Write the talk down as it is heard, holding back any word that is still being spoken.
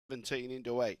17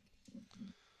 into 8.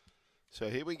 So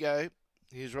here we go.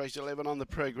 Here's race 11 on the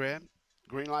program.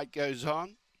 Green light goes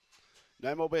on.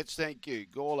 No more bets, thank you.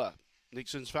 Gawler,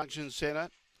 Nixon's Function Centre.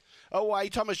 Away,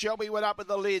 Thomas Shelby went up with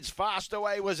the lids. Fast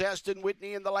away was Aston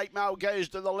Whitney, and the late mail goes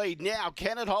to the lead. Now,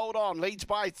 can it hold on? Leads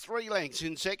by 3 lengths.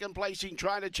 In second placing,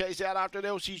 trying to chase out after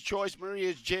Elsie's Choice.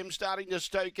 Maria's Gem starting to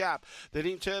stoke up. Then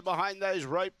in turn behind those,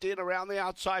 roped in around the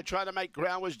outside, trying to make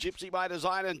ground was Gypsy by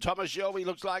Design, and Thomas Shelby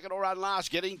looks like it'll run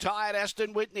last. Getting tired,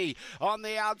 Aston Whitney. On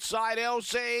the outside,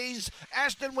 Elsie's.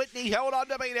 Aston Whitney held on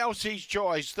to beat Elsie's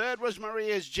Choice. Third was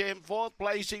Maria's Gem. Fourth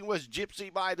placing was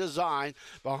Gypsy by Design.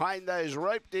 Behind those,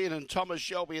 roped in, and Thomas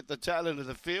Shelby at the tail end of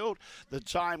the field. The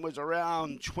time was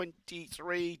around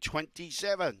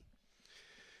 23:27.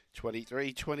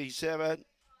 23:27.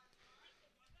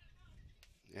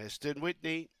 Aston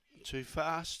Whitney, too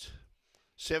fast.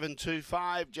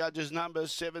 725, judges'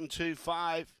 numbers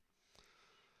 725.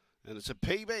 And it's a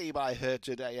PB by her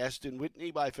today. Aston Whitney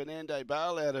by Fernando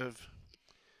Bale out of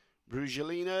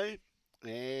Brugelino.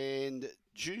 And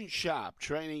June Sharp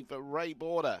training for Ray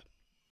Border.